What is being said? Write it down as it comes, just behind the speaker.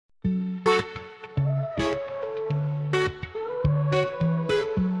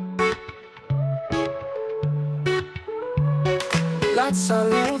hearts are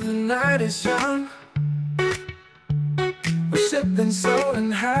low, the night is young. We're sipping slow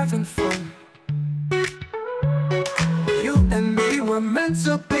and having fun. You and me were meant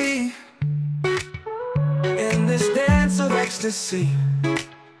to be in this dance of ecstasy.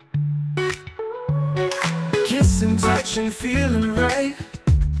 Kissing, touching, feeling right.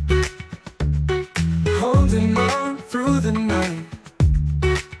 Holding on through the night.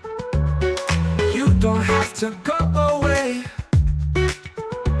 You don't have to go away.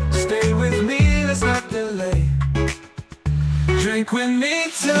 Stay with me, let's not delay. Drink with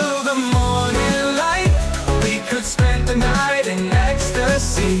me till the morning light. We could spend the night in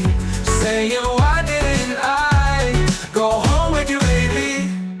ecstasy, saying why didn't I go home with you, baby?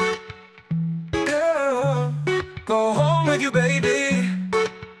 Yeah, go home with you, baby.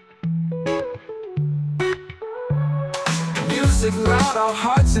 Music loud, our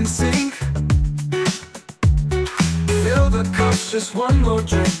hearts in sync. Fill the cups, just one more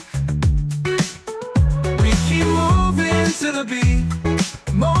drink. We keep moving to the beat.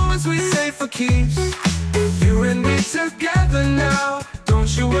 Moments we save for keeps. You and me together now.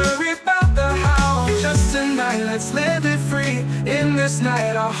 Don't you worry about the how. Just tonight, let's live it free. In this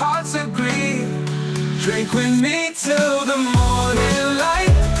night, our hearts agree. Drink with me till the morning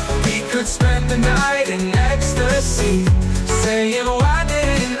light. We could spend the night in ecstasy, saying why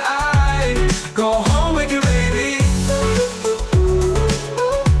didn't I go home with you, baby?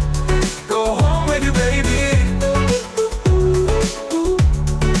 Go home with you, baby.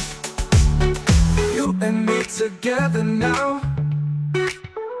 You and me together now.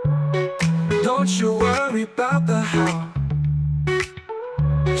 Don't you worry about the how.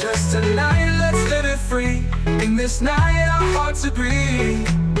 Just tonight, let's let it free. In this night, our hearts agree.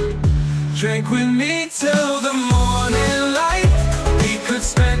 Drink with me till the morning.